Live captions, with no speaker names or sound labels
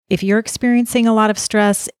If you're experiencing a lot of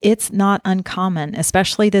stress, it's not uncommon,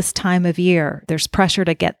 especially this time of year. There's pressure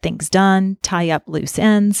to get things done, tie up loose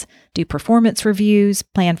ends, do performance reviews,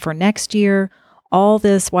 plan for next year, all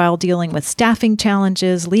this while dealing with staffing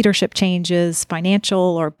challenges, leadership changes, financial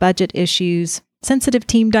or budget issues, sensitive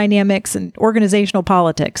team dynamics, and organizational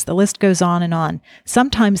politics. The list goes on and on.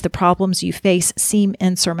 Sometimes the problems you face seem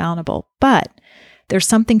insurmountable, but there's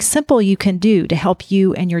something simple you can do to help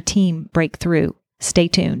you and your team break through. Stay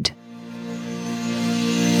tuned.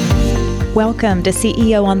 Welcome to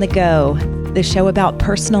CEO on the Go, the show about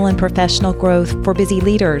personal and professional growth for busy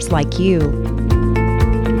leaders like you.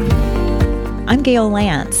 I'm Gail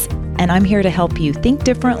Lance, and I'm here to help you think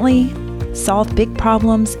differently, solve big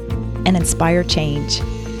problems, and inspire change.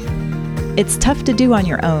 It's tough to do on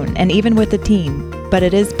your own, and even with a team, but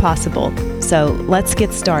it is possible. So let's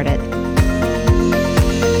get started.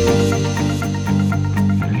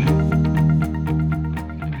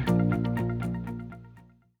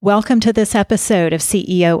 Welcome to this episode of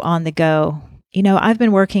CEO on the Go. I've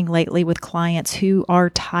been working lately with clients who are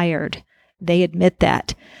tired. They admit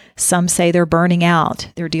that. Some say they're burning out,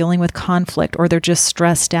 they're dealing with conflict, or they're just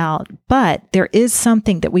stressed out. But there is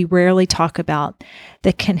something that we rarely talk about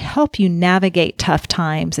that can help you navigate tough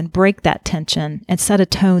times and break that tension and set a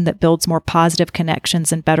tone that builds more positive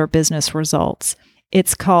connections and better business results.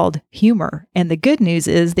 It's called humor. And the good news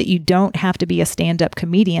is that you don't have to be a stand-up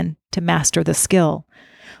comedian to master the skill.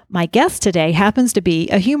 My guest today happens to be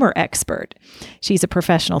a humor expert. She's a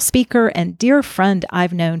professional speaker and dear friend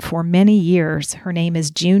I've known for many years. Her name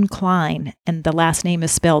is June Klein, and the last name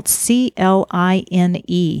is spelled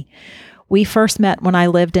Cline. We first met when I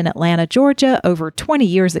lived in Atlanta, Georgia, over 20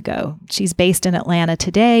 years ago. She's based in Atlanta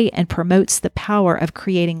today and promotes the power of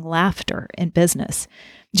creating laughter in business.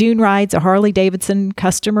 June rides a Harley-Davidson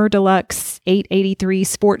Customer Deluxe 883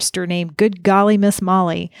 Sportster named Good Golly Miss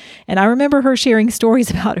Molly. And I remember her sharing stories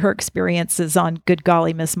about her experiences on Good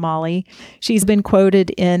Golly Miss Molly. She's been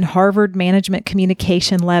quoted in Harvard Management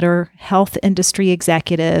Communication Letter, Health Industry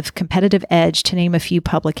Executive, Competitive Edge, to name a few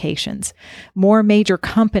publications. More major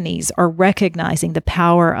companies are recognizing the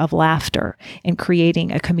power of laughter in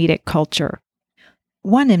creating a comedic culture.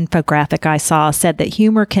 One infographic I saw said that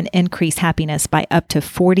humor can increase happiness by up to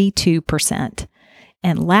 42%,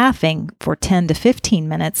 and laughing for 10 to 15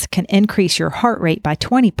 minutes can increase your heart rate by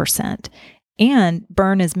 20% and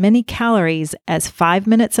burn as many calories as 5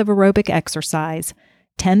 minutes of aerobic exercise,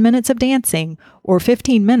 10 minutes of dancing, or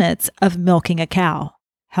 15 minutes of milking a cow.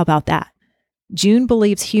 How about that? June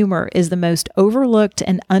believes humor is the most overlooked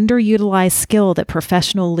and underutilized skill that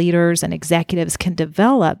professional leaders and executives can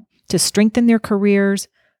develop to strengthen their careers,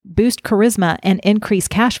 boost charisma, and increase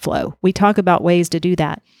cash flow. We talk about ways to do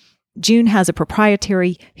that. June has a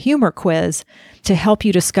proprietary humor quiz to help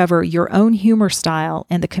you discover your own humor style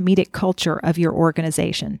and the comedic culture of your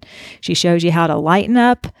organization. She shows you how to lighten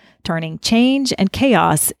up, turning change and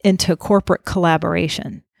chaos into corporate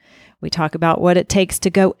collaboration. We talk about what it takes to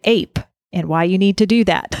go ape and why you need to do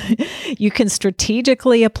that. You can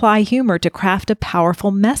strategically apply humor to craft a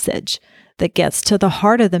powerful message that gets to the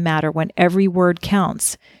heart of the matter when every word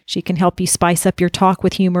counts. She can help you spice up your talk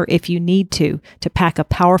with humor if you need to pack a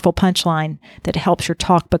powerful punchline that helps your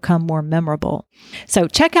talk become more memorable. So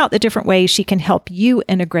check out the different ways she can help you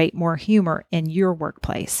integrate more humor in your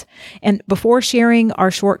workplace. And before sharing our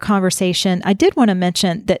short conversation, I did want to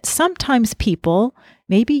mention that sometimes people,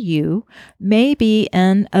 maybe you, may be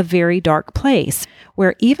in a very dark place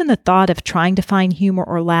where even the thought of trying to find humor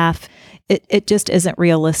or laugh, it just isn't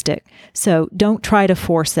realistic. So don't try to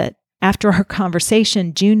force it. After our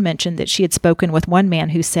conversation, June mentioned that she had spoken with one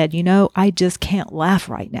man who said, I just can't laugh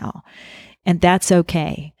right now. And that's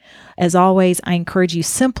okay. As always, I encourage you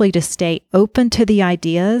simply to stay open to the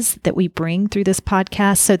ideas that we bring through this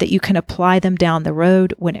podcast so that you can apply them down the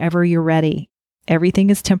road whenever you're ready. Everything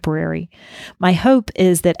is temporary. My hope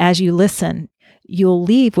is that as you listen, you'll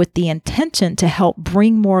leave with the intention to help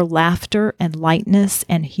bring more laughter and lightness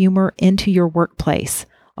and humor into your workplace.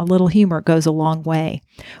 A little humor goes a long way.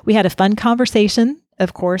 We had a fun conversation,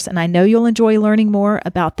 of course, and I know you'll enjoy learning more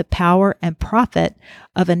about the power and profit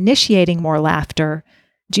of initiating more laughter.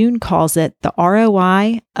 June calls it the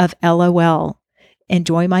ROI of LOL.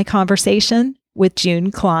 Enjoy my conversation with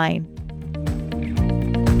June Klein.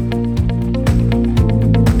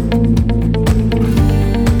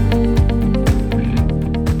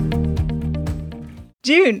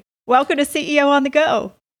 June, welcome to CEO on the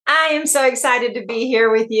Go. I am so excited to be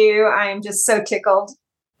here with you. I am just so tickled.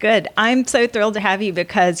 Good. I'm so thrilled to have you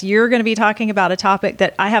because you're going to be talking about a topic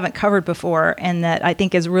that I haven't covered before and that I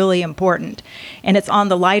think is really important. And it's on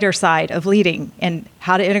the lighter side of leading and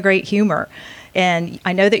how to integrate humor. And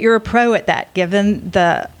I know that you're a pro at that, given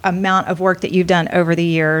the amount of work that you've done over the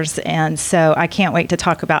years. And so I can't wait to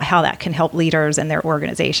talk about how that can help leaders and their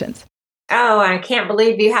organizations. Oh, I can't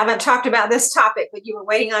believe you haven't talked about this topic, but you were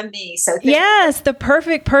waiting on me. So yes, the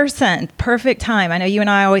perfect person, perfect time. I know you and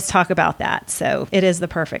I always talk about that. So it is the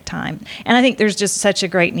perfect time. And I think there's just such a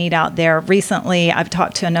great need out there. Recently, I've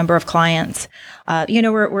talked to a number of clients.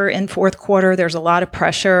 We're in fourth quarter. There's a lot of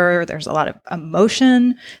pressure. There's a lot of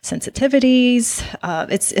emotion, sensitivities.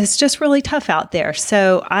 It's just really tough out there.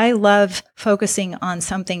 So I love focusing on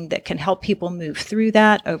something that can help people move through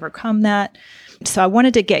that, overcome that. So I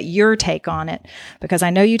wanted to get your take on it because I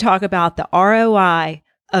know you talk about the ROI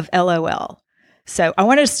of LOL. So I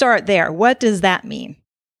wanted to start there. What does that mean?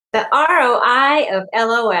 The ROI of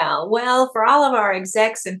LOL. Well, for all of our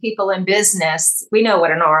execs and people in business, we know what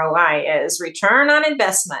an ROI is, return on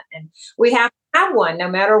investment. And we have to have one no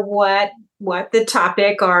matter what the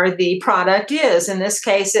topic or the product is. In this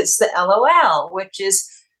case, it's the LOL, which is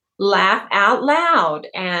laugh out loud.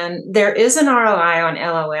 And there is an ROI on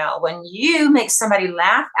LOL. When you make somebody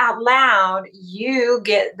laugh out loud, you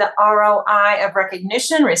get the ROI of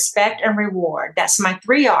recognition, respect, and reward. That's my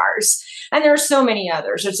 3 R's. And there are so many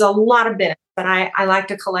others. There's a lot of benefits, but I like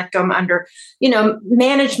to collect them under,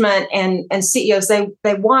 management and CEOs.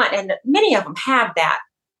 They want, and many of them have that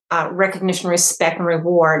recognition, respect, and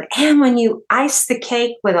reward. And when you ice the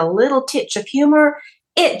cake with a little titch of humor,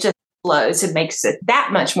 it just flows. It makes it that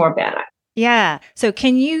much more better. Yeah. So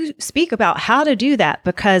can you speak about how to do that?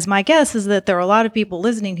 Because my guess is that there are a lot of people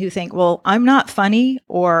listening who think, well, I'm not funny,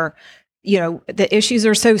 or, the issues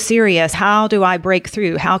are so serious. How do I break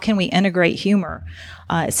through? How can we integrate humor?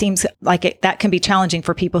 It seems like that can be challenging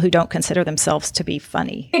for people who don't consider themselves to be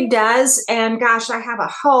funny. It does. And gosh, I have a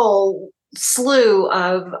whole slew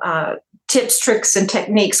of tips, tricks, and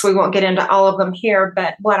techniques. We won't get into all of them here,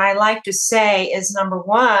 but what I like to say is number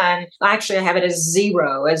one, actually I have it as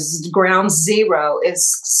zero, as ground zero, is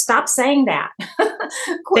stop saying that.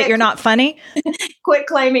 That you're not funny? Quit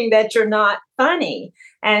claiming that you're not funny.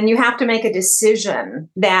 And you have to make a decision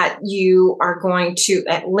that you are going to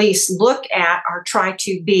at least look at or try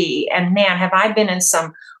to be. And man, have I been in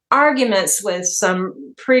some arguments with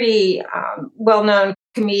some pretty well-known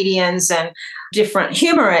comedians and different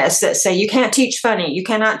humorists that say, you can't teach funny, you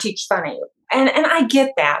cannot teach funny. And I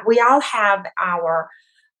get that. We all have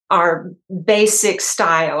our basic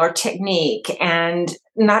style or technique, and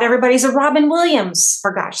not everybody's a Robin Williams,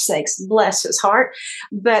 for gosh sakes, bless his heart.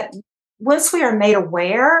 But once we are made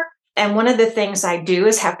aware, and one of the things I do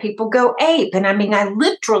is have people go ape. And I mean, I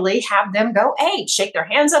literally have them go ape, shake their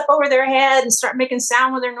hands up over their head and start making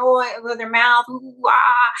sound with their mouth. Ooh,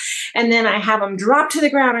 ah. And then I have them drop to the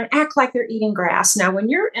ground and act like they're eating grass. Now, when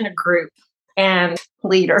you're in a group and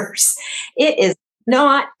leaders, it is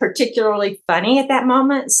not particularly funny at that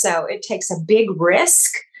moment. So it takes a big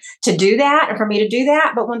risk to do that and for me to do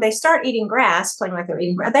that. But when they start eating grass, playing like they're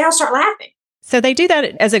eating grass, they all start laughing. So they do that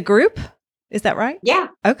as a group? Is that right? Yeah.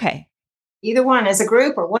 Okay. Either one as a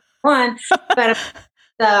group or one. But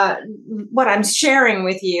what I'm sharing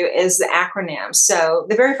with you is the acronym. So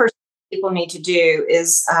the very first thing people need to do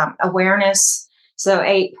is awareness. So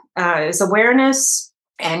APE is awareness,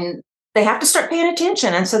 and they have to start paying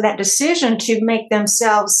attention. And so that decision to make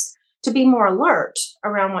themselves to be more alert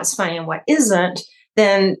around what's funny and what isn't,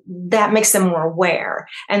 then that makes them more aware.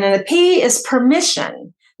 And then the P is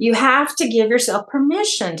permission. You have to give yourself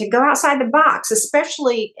permission to go outside the box,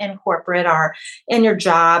 especially in corporate or in your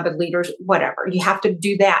job, leaders, whatever. You have to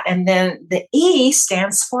do that. And then the E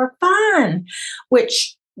stands for fun,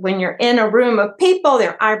 which when you're in a room of people,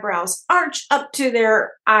 their eyebrows arch up to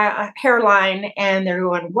their hairline and they're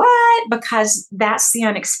going, what? Because that's the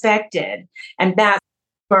unexpected. And that's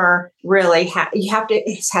where really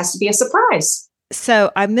it has to be a surprise.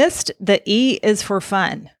 So I missed the E is for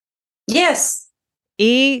fun. Yes.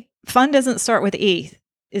 E, fun doesn't start with E.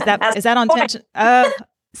 Is that on tension?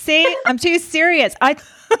 See, I'm too serious.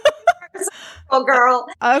 Oh, girl.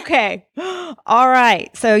 Okay. All right.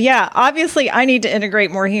 So yeah, obviously I need to integrate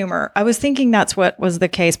more humor. I was thinking that's what was the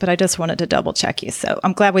case, but I just wanted to double check you. So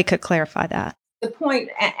I'm glad we could clarify that. The point,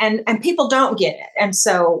 and people don't get it. And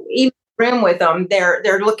so even room with them, they're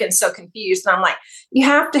looking so confused. And I'm like, you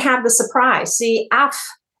have to have the surprise. See, F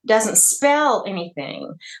doesn't spell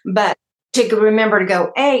anything, but to remember to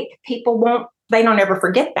go, hey, they don't ever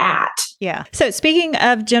forget that. Yeah. So speaking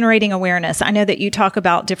of generating awareness, I know that you talk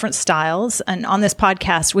about different styles. And on this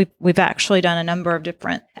podcast, we've actually done a number of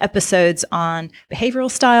different episodes on behavioral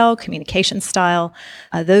style, communication style,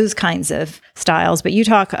 those kinds of styles. But you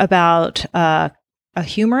talk about a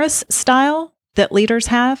humorous style that leaders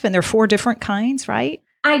have, and there are 4 different kinds, right?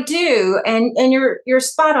 I do, and you're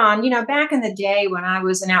spot on. Back in the day when I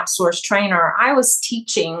was an outsourced trainer, I was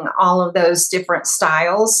teaching all of those different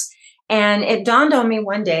styles, and it dawned on me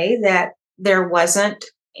one day that there wasn't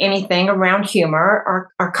anything around humor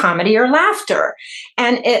or comedy or laughter.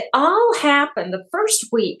 And it all happened the first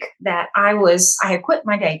week that I had quit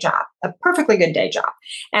my day job, a perfectly good day job.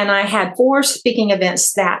 And I had 4 speaking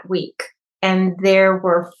events that week. And there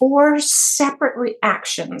were 4 separate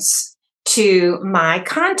reactions to my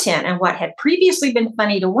content. And what had previously been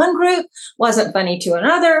funny to one group wasn't funny to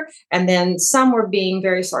another. And then some were being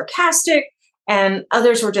very sarcastic and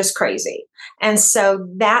others were just crazy. And so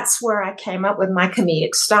that's where I came up with my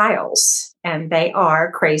comedic styles. And they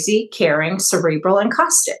are crazy, caring, cerebral, and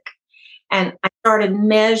caustic. And I started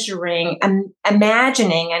measuring and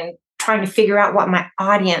imagining and trying to figure out what my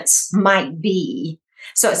audience might be.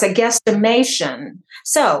 So it's a guesstimation.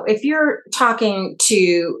 So if you're talking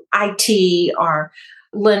to IT or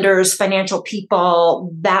lenders, financial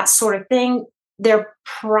people, that sort of thing, they're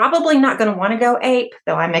probably not going to want to go ape,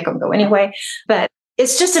 though I make them go anyway. But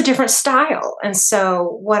it's just a different style. And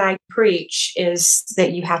so what I preach is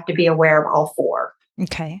that you have to be aware of all 4.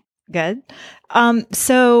 Okay, good.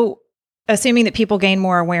 So assuming that people gain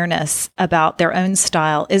more awareness about their own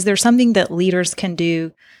style, is there something that leaders can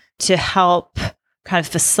do to help kind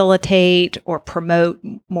of facilitate or promote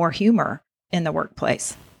more humor in the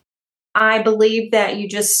workplace? I believe that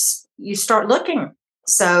you start looking.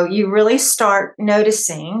 So you really start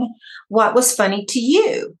noticing what was funny to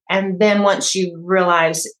you. And then once you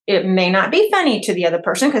realize it may not be funny to the other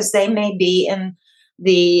person because they may be in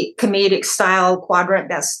the comedic style quadrant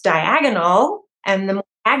that's diagonal, and the more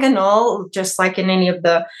diagonal, just like in any of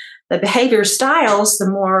the behavior styles, the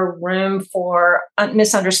more room for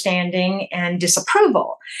misunderstanding and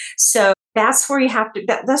disapproval. So that's where you have to,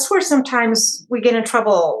 that's where sometimes we get in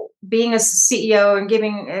trouble being a CEO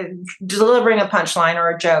and delivering a punchline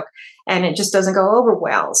or a joke, and it just doesn't go over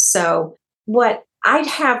well. So what I'd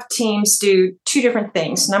have teams do 2 different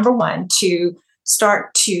things. Number one, to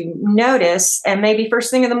start to notice, and maybe first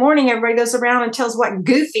thing in the morning, everybody goes around and tells what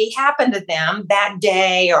goofy happened to them that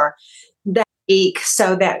day or that week,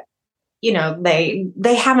 so that,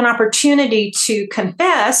 they have an opportunity to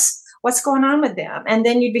confess what's going on with them. And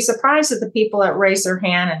then you'd be surprised at the people that raise their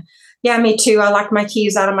hand and, yeah, me too. I locked my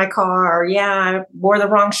keys out of my car. Or, yeah, I wore the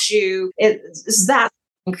wrong shoe. It's that,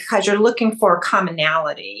 because you're looking for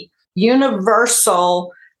commonality.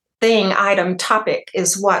 Universal thing, item, topic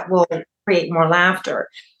is what will create more laughter.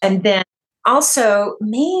 And then also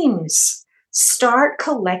memes. Start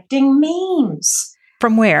collecting memes.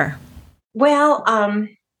 From where? Well,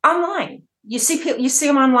 online. You see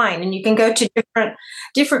them online, and you can go to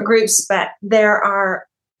different groups, but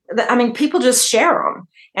people just share them,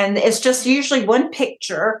 and it's just usually one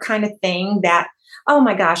picture kind of thing that, oh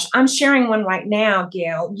my gosh, I'm sharing one right now,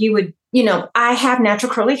 Gail. I have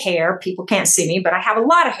natural curly hair. People can't see me, but I have a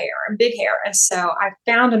lot of hair and big hair. And so I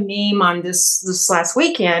found a meme on this last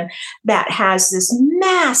weekend that has this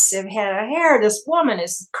massive head of hair. This woman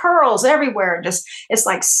is curls everywhere. Just, it's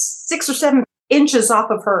like 6 or 7 inches off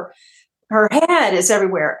of her head is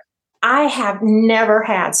everywhere. I have never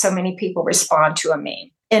had so many people respond to a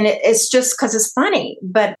meme. And it's just because it's funny.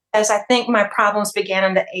 But as I think my problems began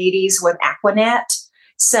in the 80s with Aquanet.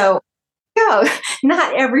 So,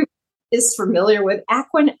 not everyone is familiar with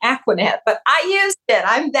Aquanet, but I used it.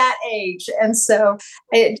 I'm that age. And so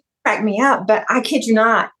it cracked me up. But I kid you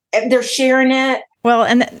not, they're sharing it. Well,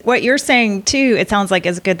 and what you're saying too, it sounds like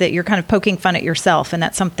is good that you're kind of poking fun at yourself, and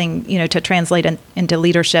that's something, to translate into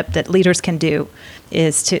leadership that leaders can do,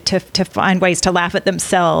 is to find ways to laugh at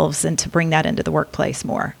themselves and to bring that into the workplace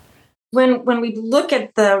more. When we look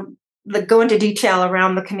at the go into detail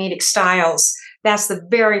around the comedic styles, that's the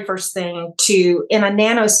very first thing in a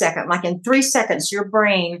nanosecond, like in 3 seconds, your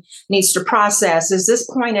brain needs to process, is this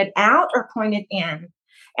pointed out or pointed in?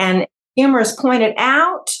 And humor is pointed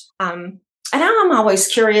out. And I'm always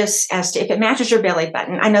curious as to if it matches your belly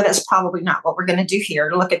button. I know that's probably not what we're going to do here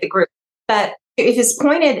to look at the group. But if it's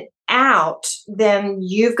pointed out, then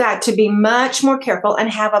you've got to be much more careful and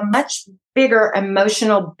have a much bigger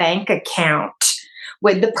emotional bank account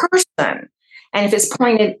with the person. And if it's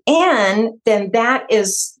pointed in, then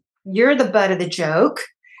you're the butt of the joke.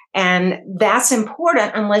 And that's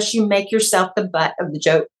important unless you make yourself the butt of the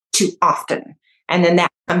joke too often. And then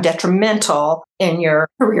that becomes detrimental in your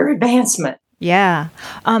career advancement. Yeah.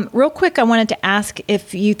 Real quick, I wanted to ask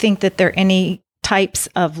if you think that there are any types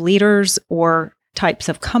of leaders or types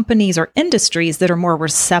of companies or industries that are more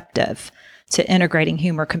receptive to integrating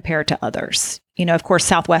humor compared to others. Of course,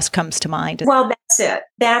 Southwest comes to mind. Well, That's it.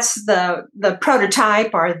 That's the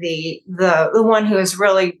prototype, or the one who has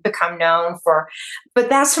really become known for. But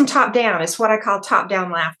that's from top down. It's what I call top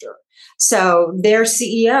down laughter. So their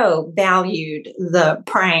CEO valued the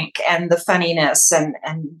prank and the funniness and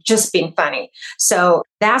just being funny. So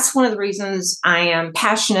that's one of the reasons I am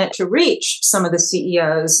passionate to reach some of the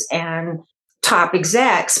CEOs and top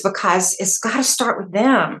execs, because it's got to start with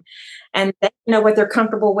them. And they know what they're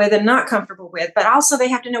comfortable with and not comfortable with, but also they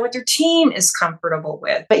have to know what their team is comfortable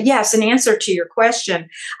with. But yes, in answer to your question,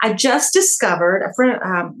 I just discovered a friend.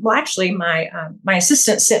 Actually, my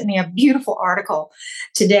assistant sent me a beautiful article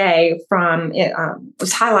today from it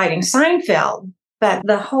was highlighting Seinfeld. But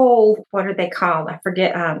the whole, what are they called? I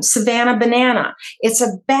forget. Savannah Banana. It's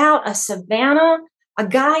about a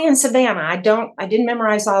guy in Savannah. I didn't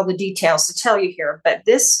memorize all the details to tell you here, but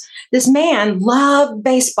this man loved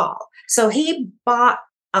baseball. So he bought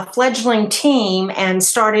a fledgling team and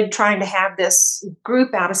started trying to have this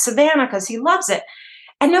group out of Savannah because he loves it.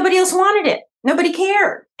 And nobody else wanted it. Nobody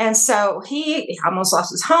cared. And so he almost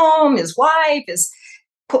lost his home, his wife, his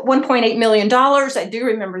put $1.8 million. I do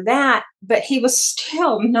remember that, but he was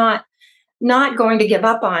still not going to give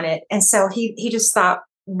up on it. And so he just thought,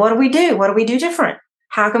 what do we do? What do we do different?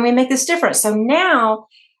 How can we make this different? So now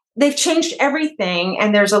they've changed everything.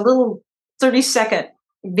 And there's a little 30-second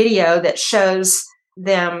video that shows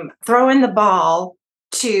them throwing the ball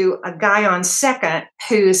to a guy on second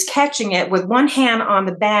who's catching it with one hand on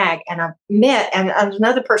the bag and a mitt, and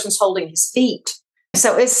another person's holding his feet.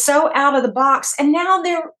 So it's so out of the box. And now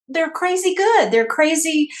they're crazy good. They're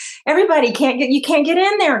crazy. Everybody you can't get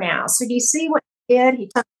in there now. So do you see what he did? He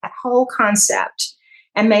took that whole concept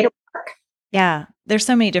and made it work. Yeah, there's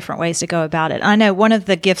so many different ways to go about it. I know one of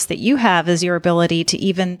the gifts that you have is your ability to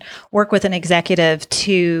even work with an executive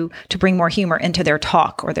to bring more humor into their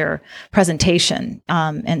talk or their presentation.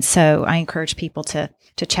 And so I encourage people to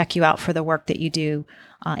check you out for the work that you do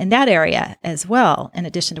in that area as well, in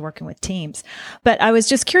addition to working with teams. But I was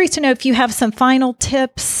just curious to know if you have some final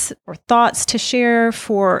tips or thoughts to share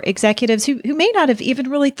for executives who may not have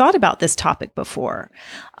even really thought about this topic before.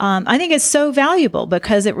 I think it's so valuable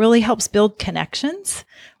because it really helps build connections,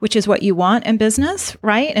 which is what you want in business,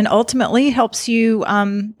 right? And ultimately helps you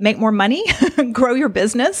make more money, grow your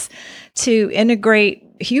business, to integrate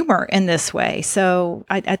humor in this way. So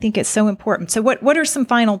I think it's so important. So what are some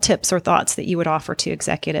final tips or thoughts that you would offer to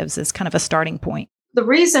executives as kind of a starting point? The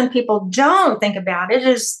reason people don't think about it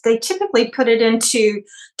is they typically put it into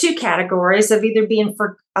two categories of either being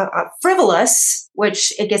frivolous,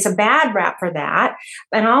 which it gets a bad rap for that,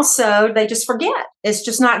 and also they just forget. It's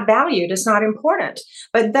just not valued. It's not important.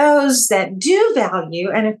 But those that do value,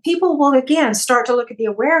 and if people will, again, start to look at the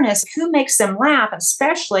awareness, who makes them laugh,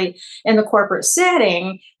 especially in the corporate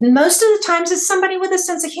setting, most of the times it's somebody with a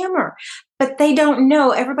sense of humor. But they don't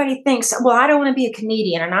know. Everybody thinks, well, I don't want to be a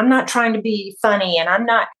comedian and I'm not trying to be funny and I'm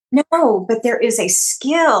not. No, but there is a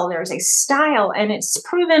skill, there's a style, and it's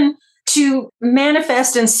proven to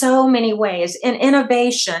manifest in so many ways, in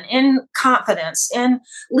innovation, in confidence, in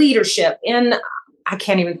leadership, I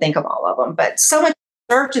can't even think of all of them, but so much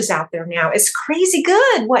research is out there now. It's crazy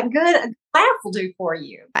good. What good a laugh will do for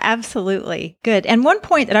you. Absolutely. Good. And one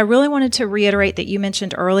point that I really wanted to reiterate that you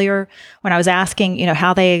mentioned earlier when I was asking,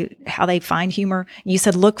 how they find humor, you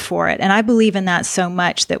said, look for it. And I believe in that so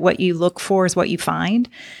much that what you look for is what you find.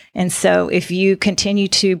 And so if you continue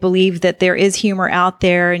to believe that there is humor out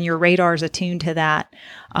there and your radar is attuned to that,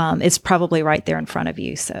 it's probably right there in front of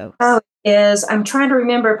you. So. I'm trying to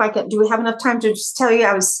remember do we have enough time to just tell you,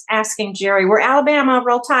 I was asking Jerry, we're Alabama,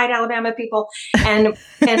 Roll Tide, Alabama people. And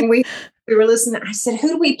we were listening. I said, who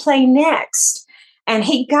do we play next? And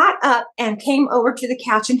he got up and came over to the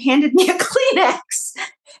couch and handed me a Kleenex.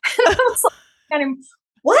 And I was like,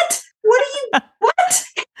 what? What?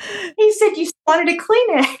 He said, you wanted a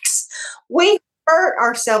Kleenex. We hurt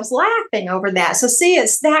ourselves laughing over that. So see,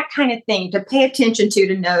 it's that kind of thing to pay attention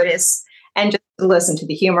to notice, and just listen to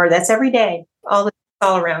the humor that's every day, all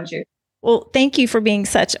around you. Well, thank you for being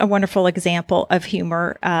such a wonderful example of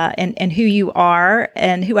humor and who you are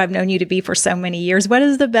and who I've known you to be for so many years. What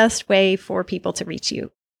is the best way for people to reach you?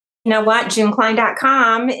 You know what?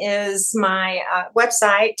 JuneKlein.com is my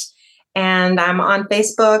website, and I'm on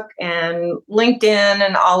Facebook and LinkedIn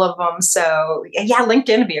and all of them. So yeah,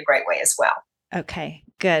 LinkedIn would be a great way as well. Okay,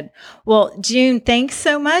 good. Well, June, thanks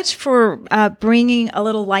so much for bringing a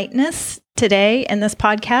little lightness today in this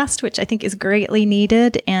podcast, which I think is greatly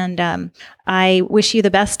needed. And I wish you the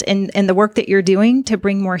best in the work that you're doing to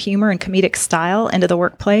bring more humor and comedic style into the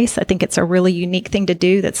workplace. I think it's a really unique thing to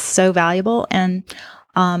do that's so valuable, and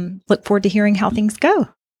look forward to hearing how things go.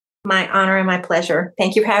 My honor and my pleasure.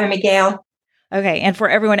 Thank you for having me, Gail. Okay. And for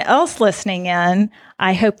everyone else listening in,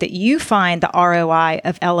 I hope that you find the ROI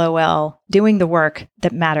of LOL doing the work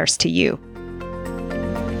that matters to you.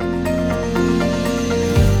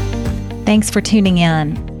 Thanks for tuning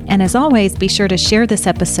in. And as always, be sure to share this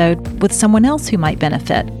episode with someone else who might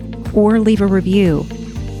benefit, or leave a review.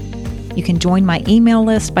 You can join my email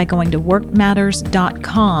list by going to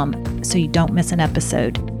workmatters.com so you don't miss an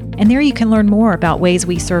episode. And there you can learn more about ways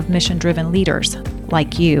we serve mission-driven leaders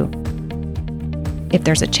like you. If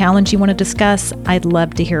there's a challenge you want to discuss, I'd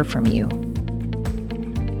love to hear from you.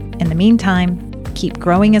 In the meantime, keep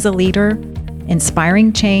growing as a leader,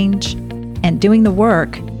 inspiring change, and doing the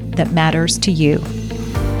work that matters to you.